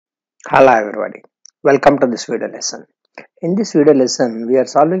Hello everybody, welcome to this video lesson. In this video lesson, we are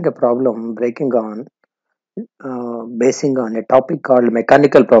solving a problem basing on a topic called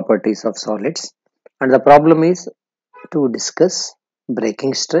mechanical properties of solids, and the problem is to discuss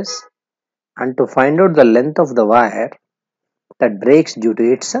breaking stress and to find out the length of the wire that breaks due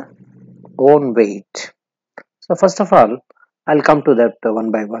to its own weight. So first of all, I'll come to that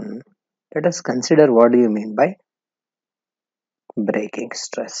one by one. Let us consider what do you mean by breaking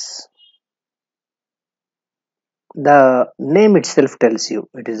stress. The name itself tells you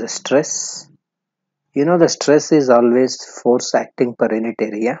it is a stress. The stress is always force acting per unit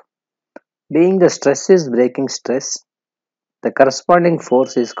area. Being the stress is breaking stress, the corresponding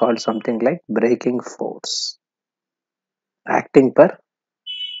force is called something like breaking force, acting per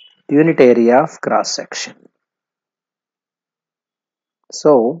unit area of cross section.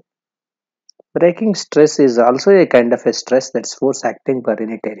 So, breaking stress is also a kind of a stress that's force acting per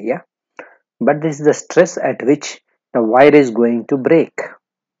unit area, but this is the stress at which the wire is going to break.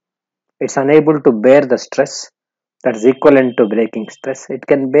 It's unable to bear the stress that is equivalent to breaking stress. It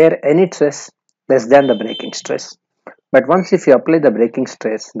can bear any stress less than the breaking stress. But once if you apply the breaking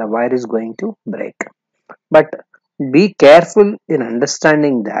stress, the wire is going to break. But be careful in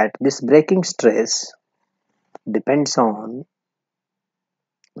understanding that this breaking stress depends on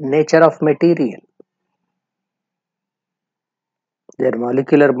nature of material, their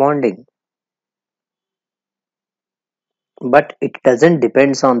molecular bonding, but it doesn't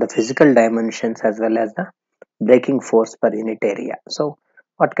depends on the physical dimensions as well as the breaking force per unit area. So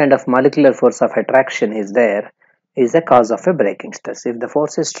what kind of molecular force of attraction is there is a cause of a breaking stress. If the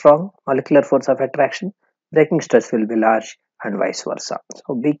force is strong, molecular force of attraction, breaking stress will be large and vice versa.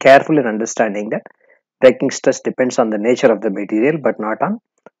 So be careful in understanding that breaking stress depends on the nature of the material but not on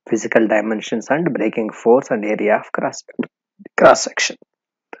physical dimensions and breaking force and area of cross section.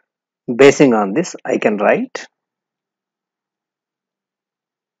 Basing on this, I can write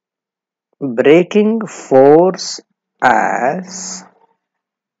breaking force as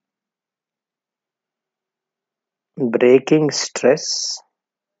breaking stress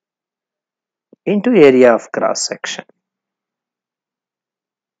into area of cross section.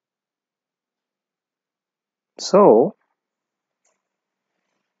 So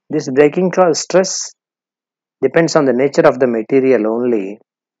this breaking stress depends on the nature of the material only.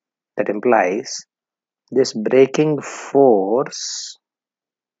 That implies this breaking force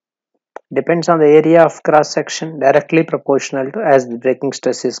depends on the area of cross section directly proportional to as the breaking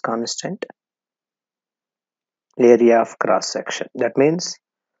stress is constant area of cross section. That means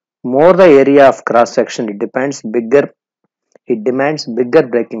more the area of cross section it demands bigger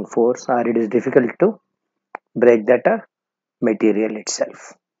breaking force or it is difficult to break that material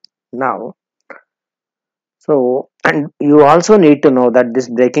itself. Now, and you also need to know that this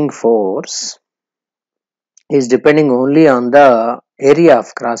breaking force is depending only on the area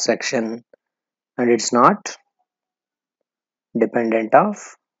of cross section and it's not dependent of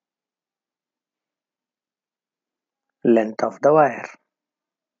length of the wire.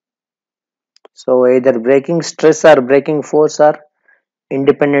 So either breaking stress or breaking force are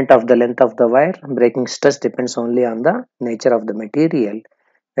independent of the length of the wire. Breaking stress depends only on the nature of the material,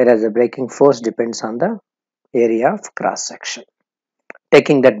 whereas the breaking force depends on the area of cross section.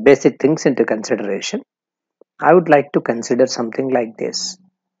 Taking that basic things into consideration, I would like to consider something like this.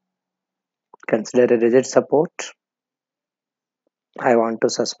 Consider a rigid support. I want to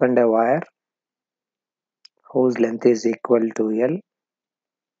suspend a wire whose length is equal to L.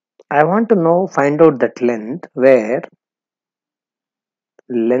 I want to find out that length where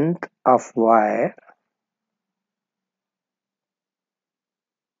length of wire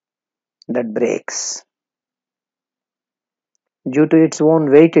that breaks due to its own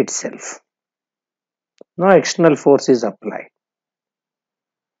weight itself. No external force is applied.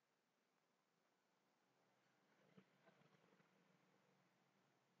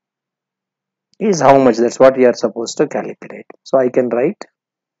 Is how much, that's what we are supposed to calculate. So I can write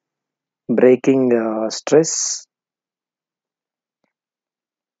breaking stress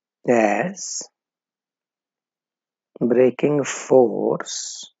as breaking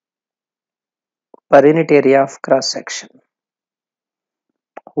force per unit area of cross section.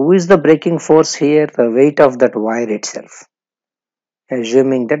 Who is the breaking force here? The weight of that wire itself.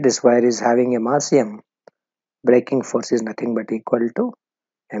 Assuming that this wire is having a mass m, breaking force is nothing but equal to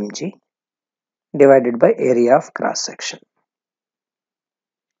mg divided by area of cross section.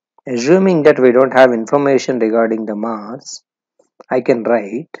 Assuming that we don't have information regarding the mass, I can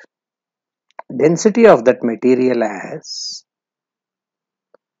write density of that material as,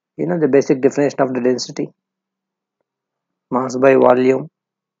 the basic definition of the density, mass by volume.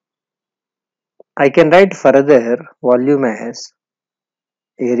 I can write further volume as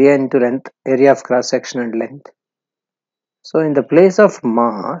area into length, area of cross section and length. So in the place of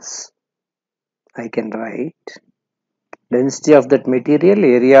mass, I can write density of that material,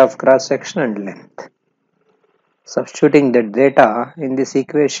 area of cross section and length. Substituting the data in this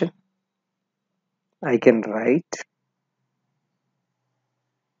equation, I can write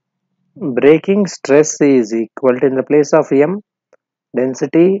breaking stress is equal to, in the place of M,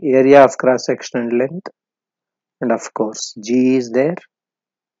 density, area of cross section and length, and of course G is there,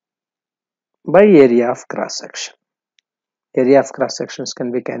 by area of cross section. Area of cross sections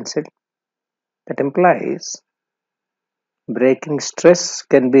can be cancelled. That implies breaking stress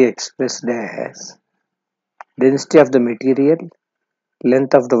can be expressed as density of the material,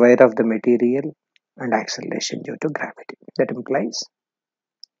 length of the wire of the material, and acceleration due to gravity. That implies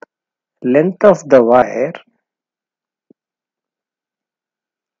length of the wire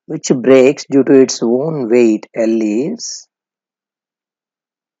which breaks due to its own weight L is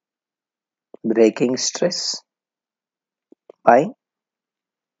breaking stress by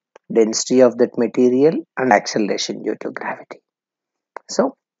density of that material and acceleration due to gravity.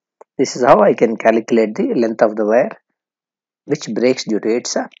 So this is how I can calculate the length of the wire which breaks due to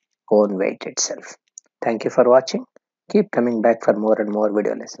its own weight itself. Thank you for watching. Keep coming back for more and more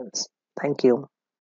video lessons. Thank you.